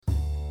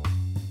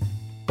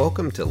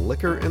Welcome to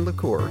Liquor and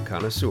Liqueur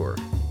Connoisseur,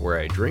 where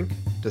I drink,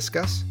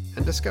 discuss,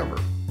 and discover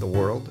the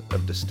world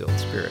of distilled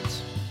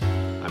spirits.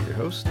 I'm your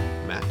host,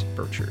 Matt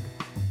Burchard.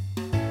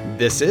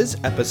 This is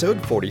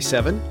episode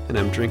 47, and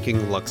I'm drinking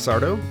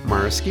Luxardo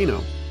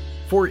Maraschino.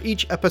 For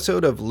each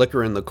episode of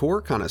Liquor and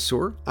Liqueur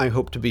Connoisseur, I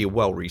hope to be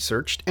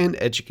well-researched and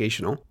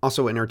educational,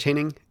 also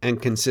entertaining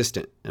and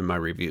consistent in my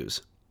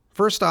reviews.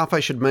 First off, I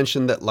should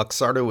mention that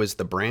Luxardo is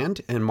the brand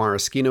and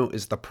Maraschino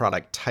is the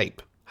product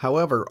type.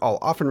 However, I'll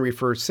often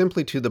refer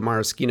simply to the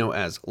Maraschino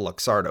as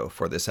Luxardo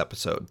for this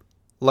episode.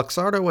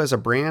 Luxardo as a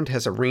brand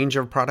has a range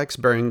of products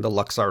bearing the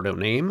Luxardo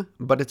name,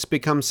 but it's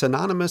become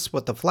synonymous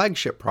with the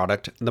flagship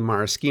product, the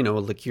Maraschino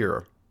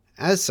liqueur.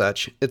 As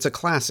such, it's a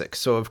classic,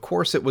 so of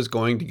course it was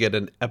going to get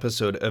an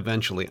episode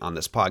eventually on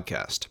this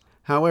podcast.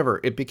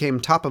 However, it became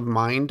top of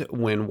mind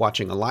when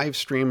watching a live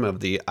stream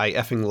of the I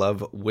Effing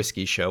Love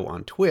Whiskey show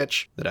on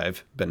Twitch, that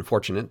I've been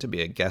fortunate to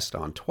be a guest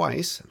on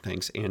twice,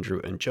 thanks Andrew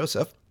and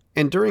Joseph.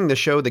 And during the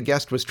show, the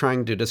guest was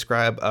trying to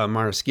describe a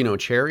maraschino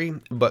cherry,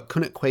 but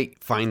couldn't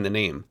quite find the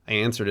name. I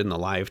answered in the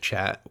live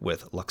chat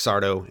with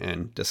Luxardo,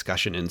 and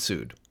discussion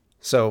ensued.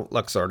 So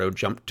Luxardo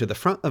jumped to the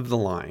front of the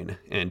line,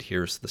 and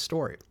here's the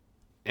story.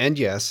 And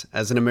yes,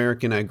 as an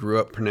American, I grew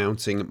up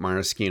pronouncing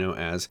maraschino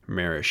as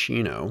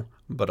maraschino,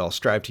 but I'll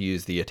strive to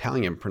use the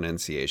Italian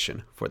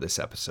pronunciation for this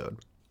episode.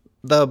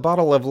 The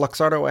bottle of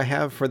Luxardo I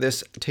have for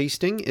this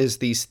tasting is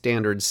the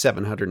standard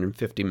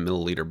 750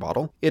 milliliter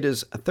bottle. It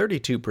is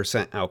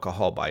 32%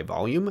 alcohol by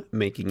volume,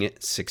 making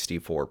it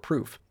 64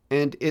 proof.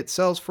 And it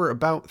sells for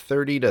about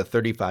 $30 to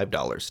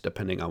 $35,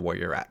 depending on where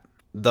you're at.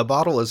 The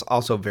bottle is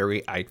also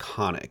very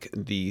iconic.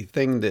 The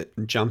thing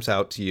that jumps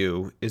out to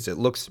you is it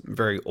looks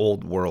very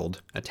old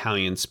world,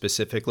 Italian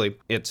specifically.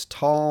 It's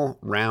tall,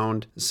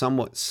 round,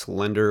 somewhat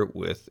slender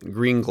with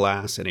green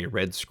glass and a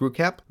red screw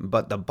cap,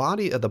 but the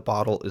body of the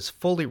bottle is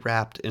fully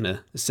wrapped in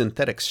a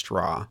synthetic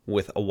straw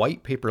with a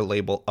white paper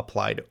label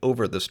applied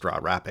over the straw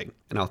wrapping.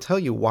 And I'll tell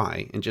you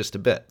why in just a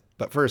bit.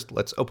 But first,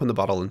 let's open the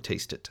bottle and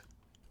taste it.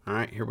 All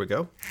right, here we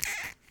go.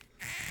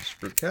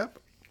 Screw cap.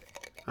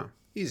 Oh,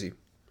 easy.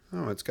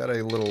 Oh, it's got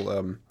a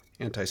little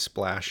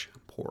anti-splash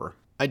pour.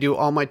 I do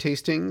all my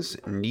tastings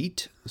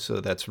neat,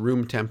 so that's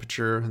room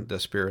temperature. The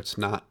spirit's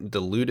not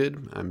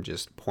diluted. I'm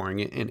just pouring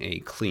it in a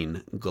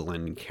clean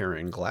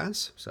Glencairn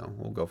glass. So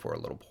we'll go for a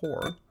little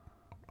pour.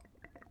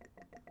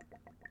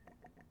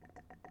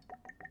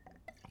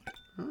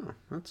 Oh,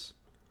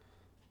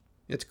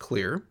 it's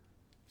clear.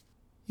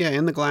 Yeah,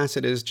 in the glass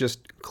it is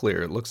just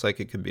clear. It looks like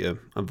it could be a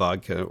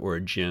vodka or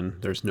a gin.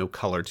 There's no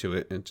color to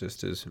it. It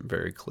just is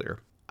very clear.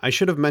 I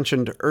should have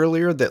mentioned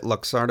earlier that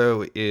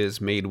Luxardo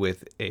is made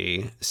with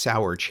a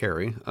sour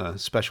cherry, a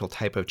special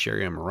type of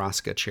cherry, a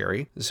Marasca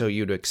cherry. So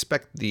you'd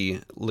expect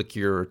the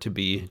liqueur to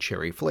be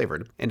cherry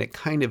flavored, and it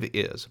kind of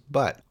is.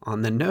 But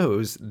on the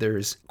nose,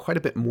 there's quite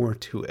a bit more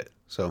to it.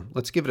 So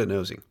let's give it a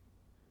nosing.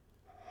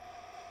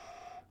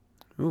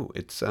 Ooh,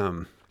 it's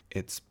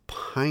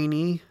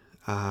piney.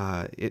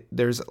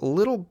 There's a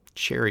little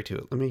cherry to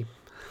it. Let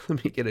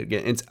me get it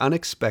again. It's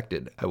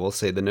unexpected. I will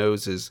say the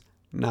nose is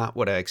not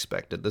what I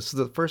expected. This is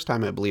the first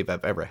time I believe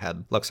I've ever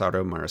had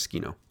Luxardo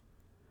Maraschino.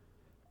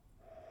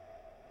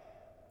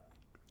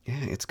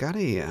 Yeah, it's got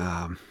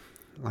a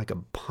like a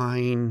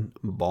pine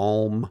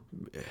balm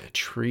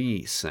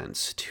tree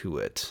sense to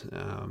it.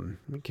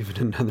 Let me give it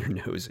another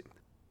nosing.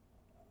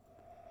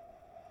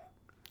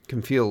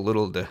 Can feel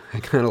I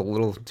got a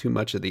little too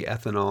much of the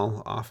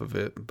ethanol off of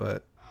it,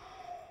 but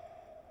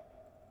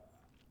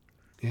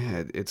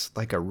yeah, it's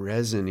like a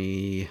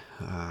resiny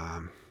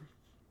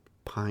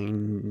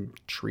pine,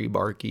 tree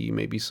barky,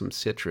 maybe some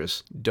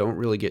citrus. Don't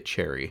really get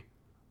cherry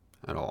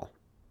at all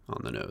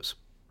on the nose.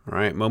 All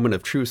right, moment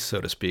of truth,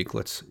 so to speak.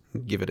 Let's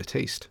give it a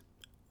taste.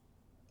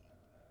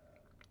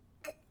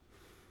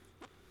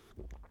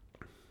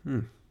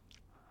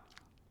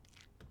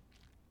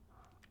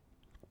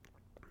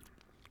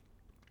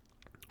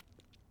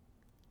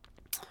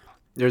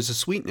 There's a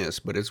sweetness,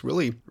 but it's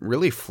really,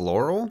 really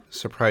floral,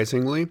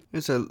 surprisingly.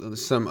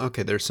 There's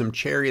some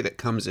cherry that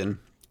comes in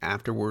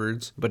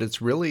afterwards, but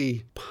it's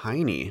really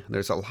piney.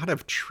 There's a lot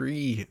of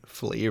tree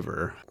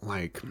flavor.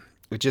 Like,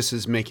 it just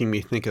is making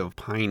me think of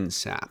pine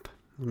sap.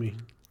 Let me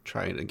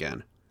try it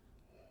again.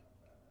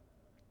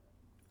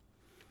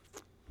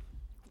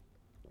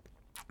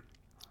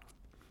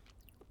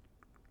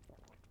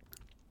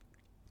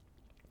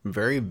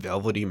 Very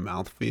velvety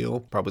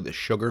mouthfeel, probably the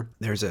sugar.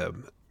 There's a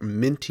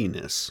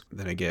mintiness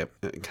that I get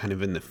kind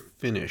of in the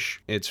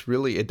finish.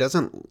 It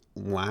doesn't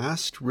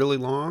last really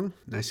long.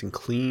 Nice and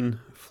clean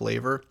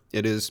flavor.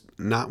 It is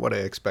not what I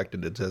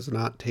expected. It does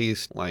not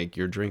taste like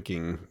you're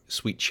drinking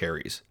sweet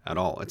cherries at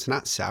all. It's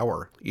not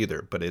sour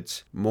either, but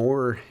it's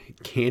more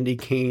candy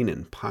cane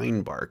and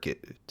pine bark.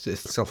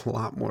 It's a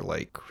lot more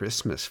like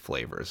Christmas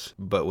flavors,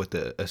 but with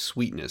a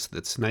sweetness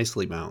that's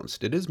nicely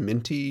balanced. It is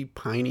minty,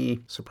 piney,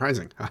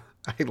 surprising. I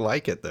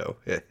like it though.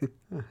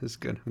 It's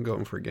good. I'm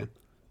going for it again.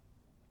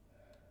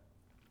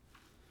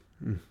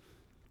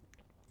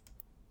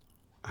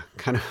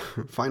 Kind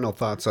of final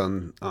thoughts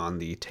on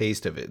the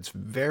taste of it. It's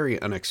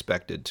very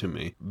unexpected to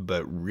me,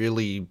 but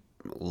really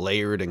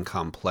layered and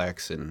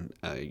complex and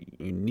a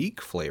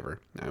unique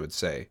flavor, I would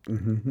say.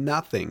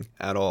 Nothing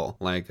at all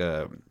like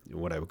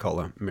what I would call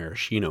a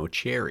maraschino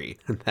cherry.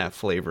 That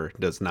flavor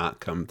does not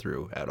come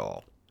through at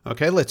all.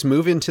 Okay, let's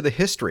move into the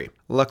history.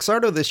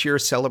 Luxardo this year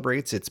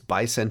celebrates its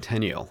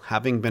bicentennial,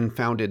 having been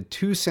founded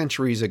 2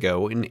 centuries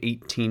ago in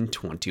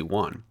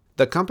 1821.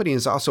 The company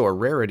is also a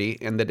rarity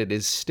in that it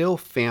is still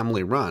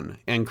family-run,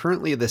 and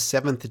currently the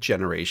 7th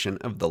generation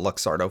of the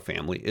Luxardo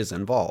family is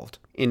involved.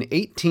 In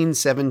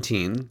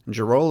 1817,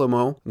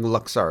 Girolamo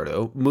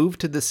Luxardo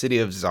moved to the city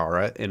of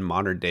Zara in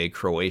modern-day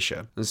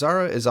Croatia.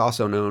 Zara is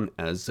also known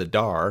as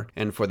Zadar,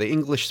 and for the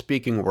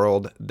English-speaking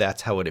world,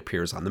 that's how it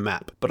appears on the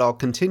map. But I'll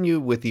continue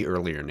with the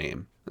earlier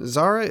name.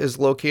 Zara is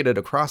located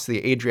across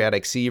the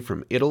Adriatic Sea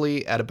from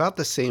Italy at about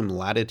the same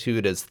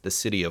latitude as the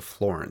city of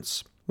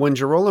Florence. When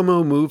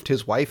Girolamo moved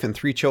his wife and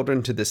 3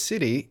 children to the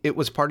city, it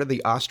was part of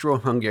the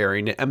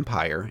Austro-Hungarian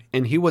Empire,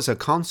 and he was a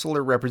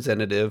consular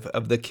representative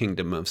of the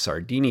Kingdom of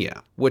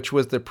Sardinia, which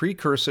was the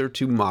precursor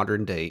to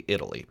modern-day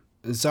Italy.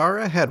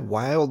 Zara had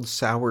wild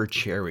sour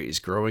cherries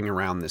growing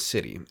around the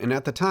city, and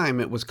at the time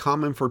it was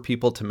common for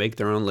people to make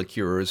their own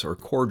liqueurs or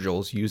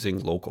cordials using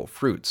local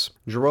fruits.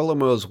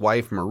 Girolamo's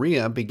wife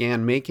Maria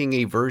began making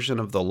a version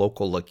of the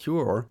local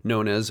liqueur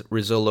known as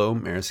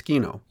Rizzolo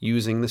Maraschino,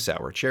 using the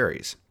sour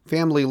cherries.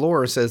 Family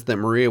lore says that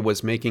Maria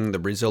was making the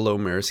Rizzolo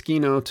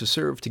Maraschino to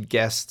serve to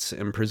guests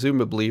and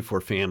presumably for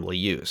family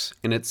use,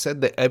 and it's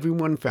said that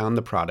everyone found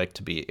the product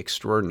to be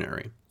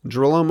extraordinary.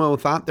 Girolamo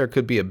thought there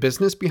could be a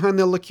business behind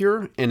the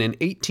liqueur, and in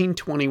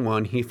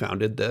 1821 he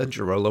founded the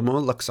Girolamo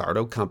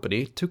Luxardo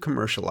Company to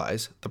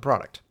commercialize the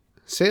product.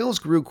 Sales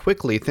grew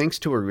quickly thanks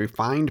to a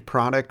refined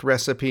product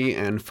recipe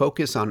and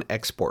focus on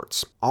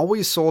exports.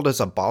 Always sold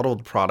as a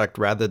bottled product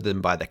rather than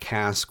by the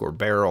cask or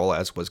barrel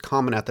as was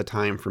common at the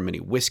time for many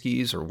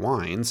whiskeys or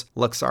wines,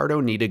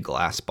 Luxardo needed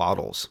glass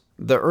bottles.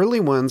 The early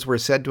ones were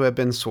said to have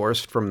been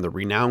sourced from the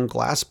renowned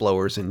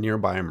glassblowers in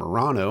nearby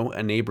Murano,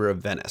 a neighbor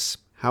of Venice.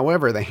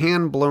 However, the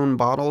hand-blown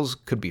bottles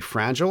could be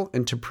fragile,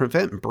 and to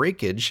prevent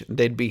breakage,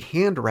 they'd be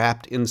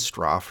hand-wrapped in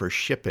straw for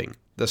shipping.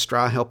 The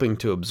straw helping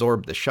to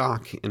absorb the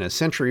shock in a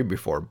century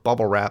before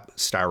bubble wrap,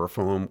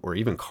 styrofoam, or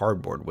even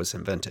cardboard was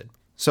invented.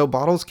 So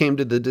bottles came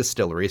to the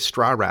distillery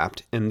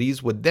straw-wrapped, and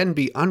these would then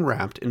be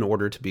unwrapped in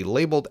order to be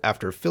labeled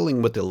after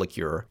filling with the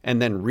liqueur,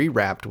 and then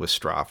rewrapped with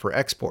straw for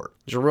export.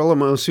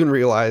 Girolamo soon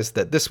realized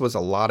that this was a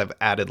lot of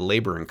added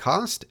labor and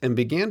cost, and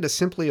began to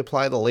simply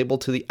apply the label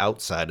to the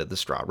outside of the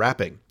straw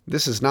wrapping.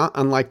 This is not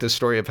unlike the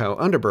story of how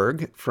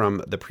Underberg,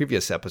 from the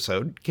previous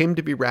episode, came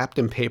to be wrapped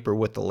in paper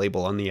with the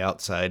label on the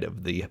outside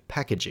of the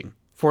packaging.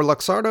 For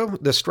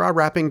Luxardo, the straw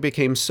wrapping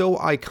became so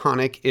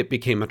iconic it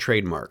became a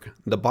trademark.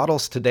 The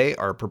bottles today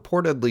are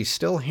purportedly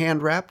still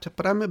hand-wrapped,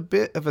 but I'm a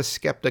bit of a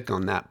skeptic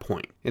on that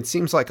point. It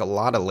seems like a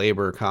lot of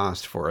labor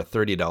cost for a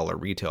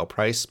 $30 retail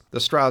price. The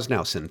straw is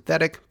now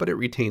synthetic, but it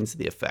retains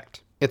the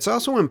effect. It's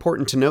also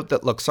important to note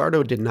that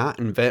Luxardo did not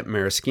invent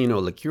maraschino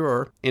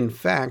liqueur. In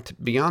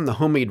fact, beyond the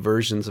homemade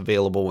versions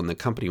available when the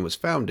company was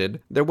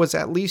founded, there was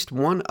at least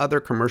one other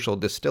commercial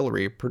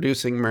distillery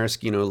producing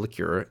maraschino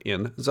liqueur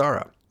in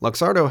Zara.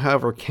 Luxardo,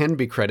 however, can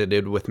be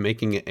credited with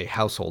making it a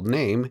household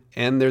name,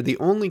 and they're the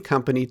only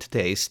company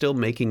today still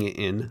making it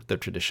in the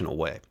traditional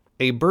way.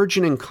 A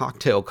burgeoning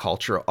cocktail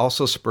culture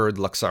also spurred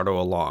Luxardo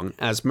along,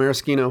 as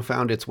maraschino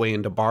found its way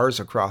into bars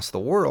across the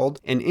world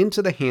and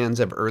into the hands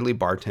of early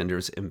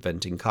bartenders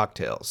inventing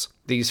cocktails.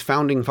 These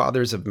founding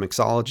fathers of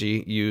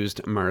mixology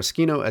used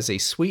maraschino as a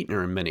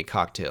sweetener in many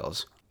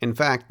cocktails. In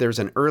fact, there's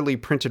an early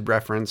printed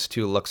reference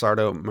to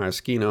Luxardo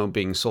maraschino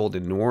being sold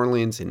in New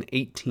Orleans in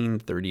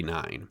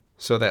 1839.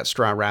 So that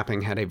straw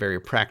wrapping had a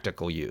very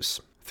practical use.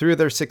 Through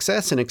their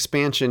success and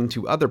expansion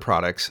to other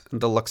products,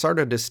 the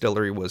Luxardo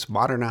distillery was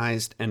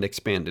modernized and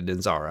expanded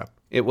in Zara.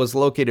 It was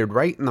located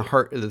right in the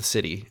heart of the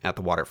city at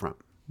the waterfront.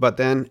 But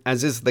then,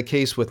 as is the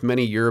case with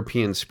many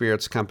European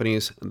spirits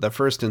companies, the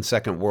First and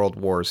Second World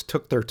Wars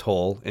took their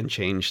toll and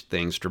changed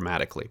things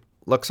dramatically.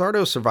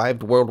 Luxardo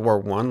survived World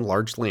War I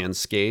largely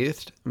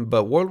unscathed,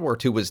 but World War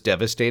II was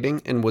devastating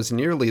and was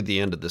nearly the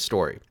end of the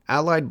story.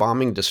 Allied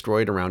bombing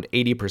destroyed around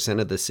 80%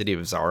 of the city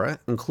of Zara,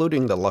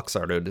 including the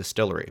Luxardo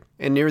distillery.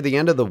 And near the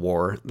end of the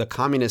war, the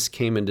communists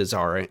came into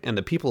Zara and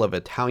the people of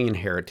Italian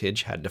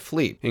heritage had to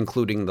flee,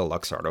 including the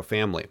Luxardo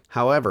family.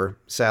 However,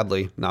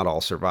 sadly, not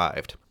all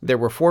survived. There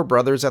were 4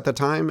 brothers at the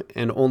time,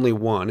 and only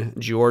one,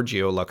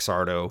 Giorgio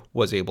Luxardo,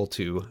 was able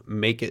to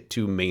make it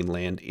to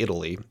mainland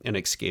Italy and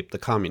escape the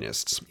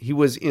communists. He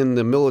was in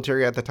the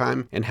military at the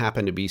time and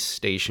happened to be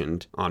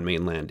stationed on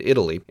mainland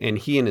Italy, and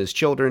he and his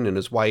children and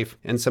his wife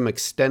and some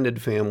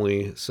extended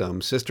family,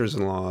 some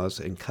sisters-in-laws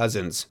and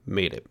cousins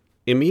made it.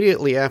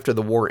 Immediately after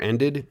the war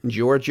ended,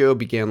 Giorgio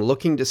began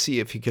looking to see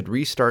if he could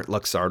restart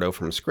Luxardo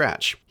from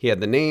scratch. He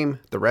had the name,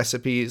 the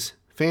recipes,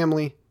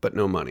 family, but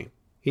no money.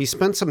 He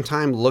spent some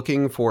time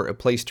looking for a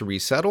place to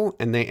resettle,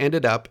 and they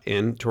ended up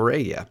in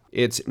Torreia.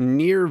 It's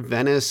near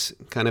Venice,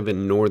 kind of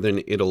in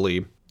northern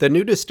Italy. The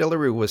new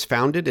distillery was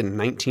founded in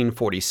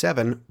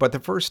 1947, but the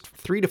first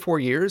 3 to 4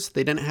 years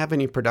they didn't have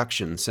any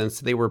production since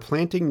they were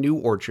planting new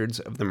orchards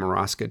of the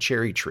Marasca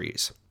cherry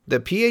trees. The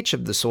pH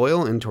of the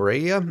soil in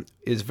Torreya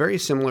is very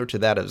similar to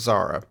that of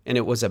Zara, and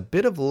it was a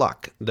bit of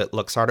luck that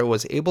Luxardo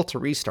was able to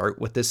restart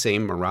with the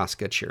same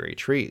Marasca cherry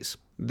trees.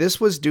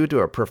 This was due to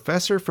a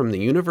professor from the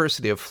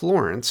University of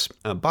Florence,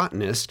 a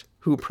botanist,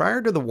 who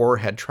prior to the war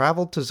had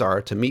traveled to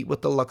Zara to meet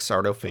with the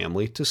Luxardo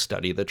family to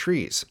study the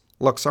trees.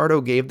 Luxardo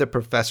gave the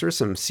professor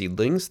some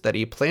seedlings that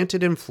he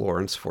planted in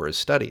Florence for his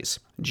studies.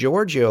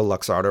 Giorgio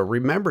Luxardo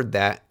remembered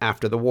that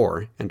after the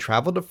war and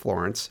traveled to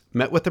Florence,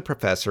 met with the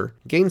professor,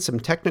 gained some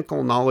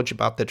technical knowledge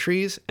about the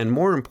trees, and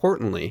more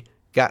importantly,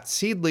 got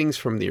seedlings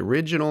from the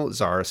original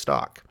Zara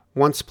stock.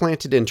 Once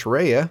planted in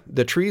Torreya,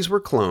 the trees were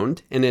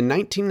cloned, and in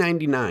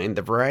 1999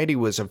 the variety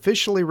was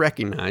officially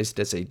recognized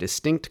as a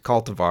distinct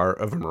cultivar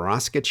of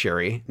Marasca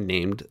cherry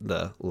named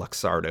the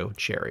Luxardo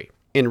cherry.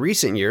 In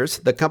recent years,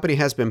 the company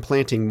has been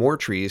planting more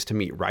trees to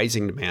meet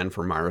rising demand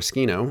for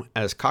maraschino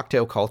as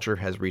cocktail culture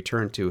has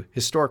returned to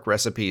historic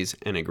recipes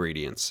and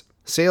ingredients.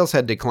 Sales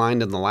had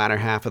declined in the latter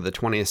half of the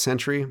 20th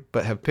century,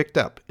 but have picked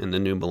up in the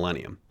new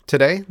millennium.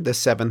 Today, the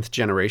 7th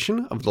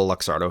generation of the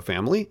Luxardo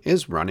family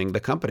is running the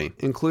company,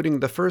 including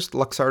the first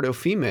Luxardo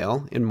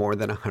female in more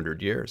than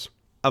 100 years.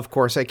 Of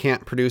course, I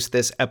can't produce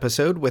this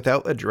episode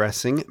without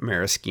addressing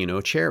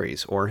maraschino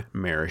cherries, or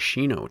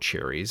maraschino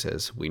cherries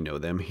as we know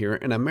them here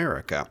in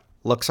America.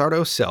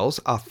 Luxardo sells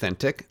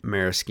authentic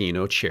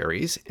maraschino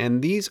cherries,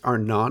 and these are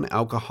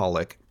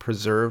non-alcoholic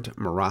preserved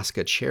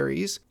Marasca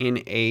cherries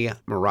in a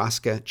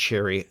Marasca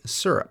cherry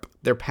syrup.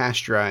 They're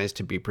pasteurized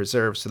to be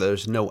preserved so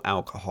there's no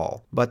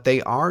alcohol, but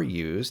they are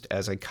used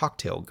as a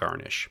cocktail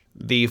garnish.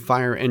 The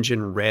Fire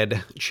Engine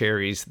red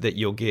cherries that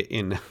you'll get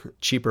in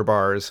cheaper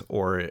bars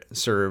or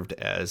served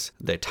as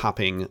the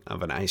topping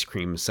of an ice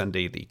cream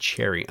sundae, the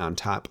cherry on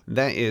top,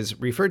 that is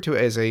referred to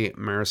as a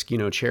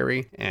maraschino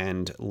cherry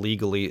and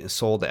legally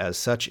sold as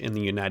such in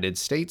the United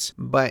States,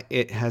 but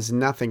it has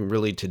nothing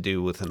really to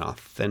do with an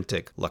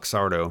authentic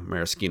Luxardo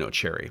maraschino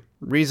cherry.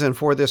 Reason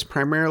for this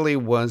primarily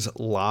was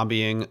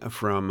lobbying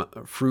from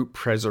fruit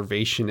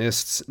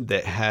preservationists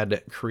that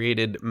had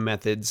created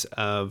methods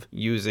of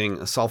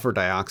using sulfur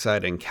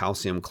dioxide and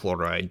calcium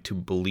chloride to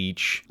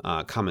bleach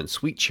common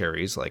sweet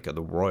cherries like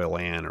the Royal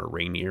Anne or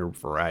Rainier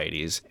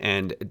varieties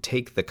and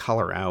take the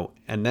color out,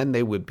 and then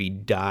they would be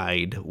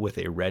dyed with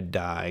a red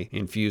dye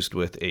infused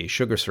with a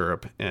sugar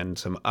syrup and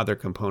some other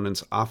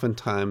components,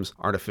 oftentimes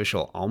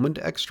artificial almond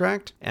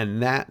extract,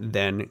 and that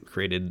then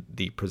created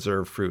the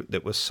preserved fruit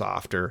that was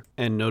softer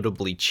and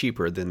notably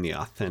cheaper than the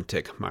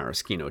authentic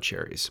maraschino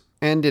cherries.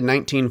 And in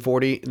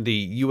 1940, the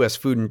U.S.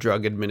 Food and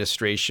Drug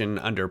Administration,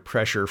 under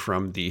pressure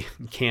from the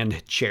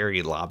canned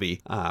cherry lobby,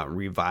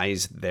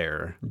 revised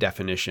their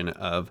definition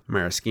of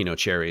maraschino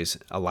cherries,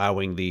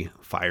 allowing the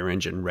Fire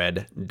Engine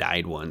red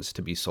dyed ones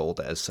to be sold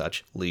as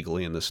such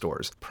legally in the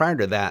stores. Prior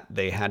to that,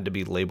 they had to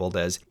be labeled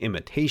as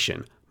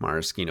imitation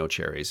maraschino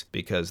cherries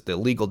because the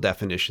legal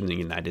definition in the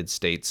United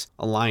States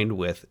aligned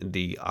with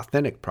the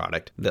authentic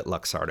product that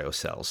Luxardo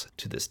sells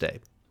to this day.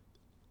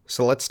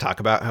 So let's talk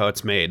about how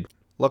it's made.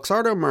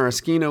 Luxardo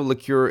maraschino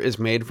liqueur is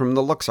made from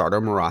the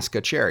Luxardo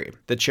Marasca cherry.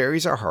 The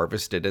cherries are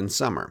harvested in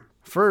summer.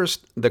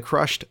 First, the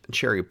crushed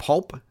cherry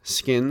pulp,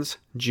 skins,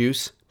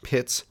 juice,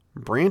 pits,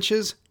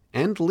 branches,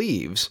 and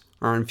leaves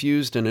are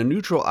infused in a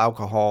neutral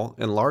alcohol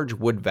in large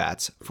wood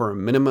vats for a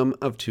minimum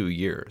of 2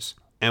 years.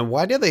 And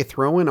why do they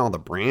throw in all the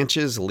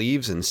branches,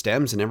 leaves, and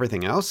stems and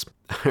everything else?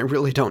 I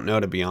really don't know,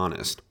 to be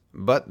honest.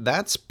 But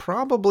that's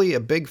probably a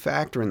big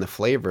factor in the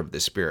flavor of the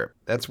spirit.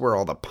 That's where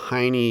all the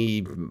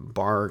piney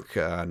bark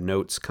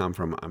notes come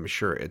from. I'm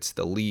sure it's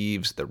the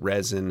leaves, the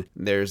resin.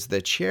 There's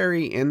the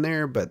cherry in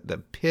there, but the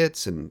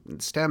pits and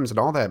stems and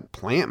all that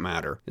plant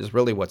matter is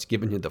really what's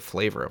giving you the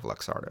flavor of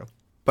Luxardo.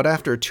 But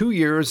after 2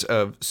 years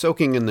of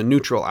soaking in the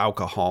neutral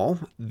alcohol,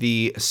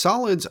 the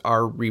solids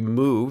are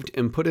removed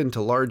and put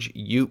into large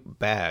jute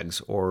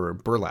bags or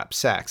burlap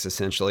sacks,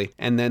 essentially,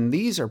 and then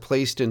these are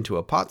placed into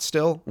a pot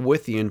still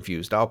with the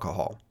infused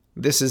alcohol.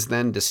 This is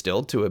then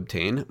distilled to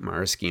obtain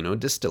maraschino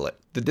distillate.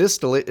 The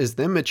distillate is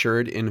then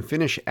matured in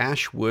Finnish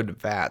ash wood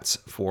vats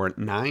for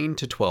 9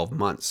 to 12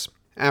 months.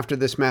 After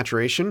this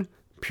maturation,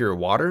 pure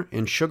water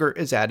and sugar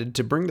is added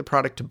to bring the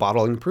product to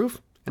bottling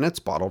proof, and it's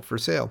bottled for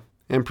sale.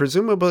 And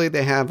presumably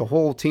they have a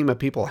whole team of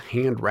people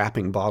hand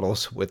wrapping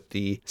bottles with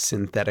the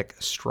synthetic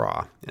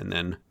straw. And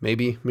then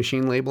maybe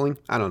machine labeling?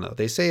 I don't know.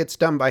 They say it's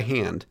done by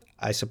hand,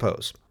 I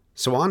suppose.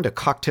 So on to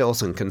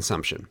cocktails and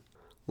consumption.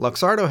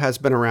 Luxardo has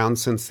been around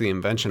since the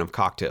invention of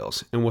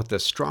cocktails, and with a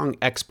strong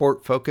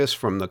export focus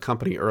from the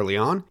company early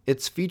on,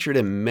 it's featured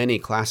in many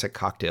classic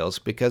cocktails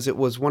because it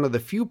was one of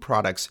the few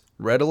products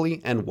readily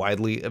and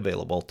widely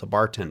available to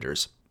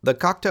bartenders. The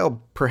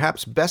cocktail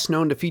perhaps best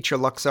known to feature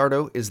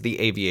Luxardo is the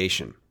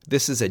Aviation.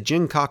 This is a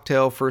gin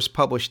cocktail first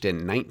published in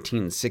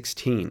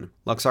 1916.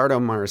 Luxardo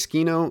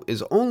maraschino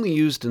is only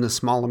used in a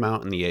small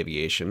amount in the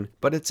Aviation,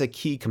 but it's a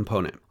key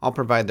component. I'll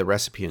provide the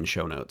recipe in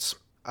show notes.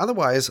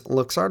 Otherwise,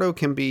 Luxardo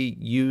can be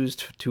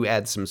used to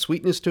add some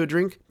sweetness to a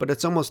drink, but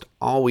it's almost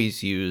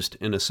always used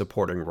in a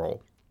supporting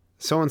role.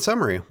 So in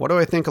summary, what do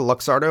I think of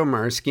Luxardo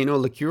Maraschino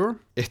liqueur?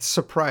 It's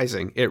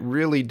surprising. It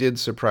really did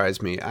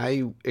surprise me.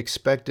 I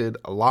expected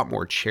a lot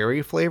more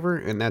cherry flavor,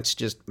 and that's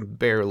just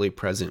barely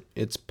present.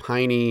 It's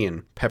piney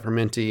and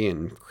pepperminty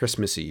and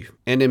Christmassy.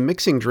 And in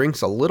mixing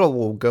drinks, a little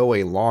will go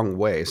a long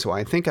way, so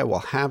I think I will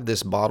have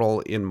this bottle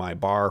in my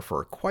bar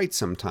for quite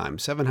some time.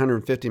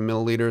 750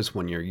 milliliters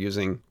when you're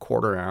using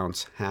quarter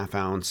ounce, half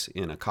ounce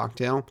in a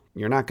cocktail.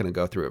 You're not going to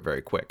go through it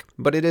very quick.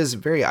 But it is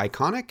very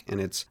iconic, and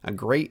it's a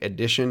great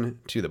addition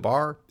to the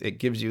bar. It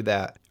gives you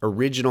that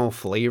original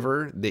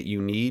flavor that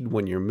you need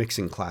when you're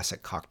mixing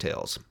classic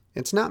cocktails.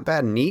 It's not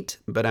bad neat,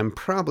 but I'm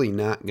probably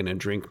not going to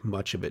drink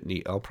much of it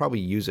neat. I'll probably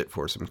use it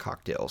for some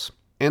cocktails.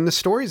 And the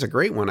story is a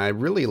great one. I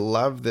really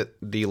love that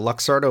the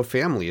Luxardo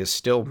family is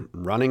still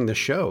running the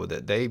show,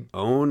 that they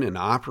own and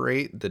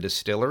operate the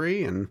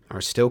distillery and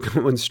are still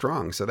going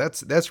strong. So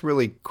that's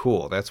really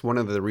cool. That's one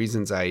of the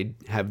reasons I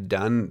have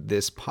done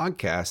this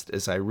podcast,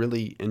 is I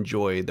really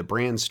enjoy the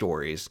brand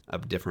stories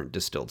of different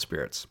distilled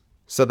spirits.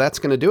 So that's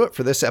going to do it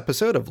for this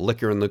episode of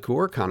Liquor and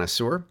Liqueur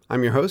Connoisseur.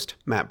 I'm your host,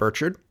 Matt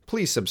Burchard.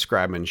 Please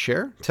subscribe and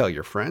share. Tell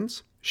your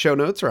friends. Show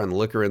notes are on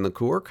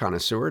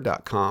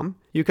liquorandliqueurconnoisseur.com.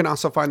 You can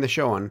also find the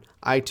show on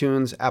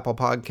iTunes, Apple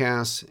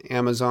Podcasts,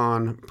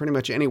 Amazon, pretty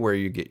much anywhere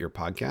you get your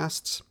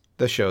podcasts.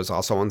 The show is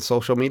also on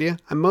social media.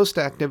 I'm most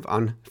active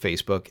on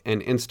Facebook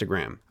and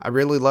Instagram. I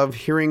really love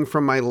hearing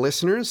from my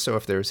listeners, so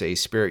if there's a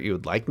spirit you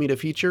would like me to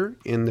feature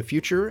in the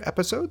future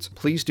episodes,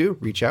 please do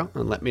reach out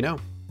and let me know.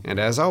 And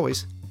as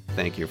always,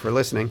 thank you for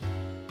listening.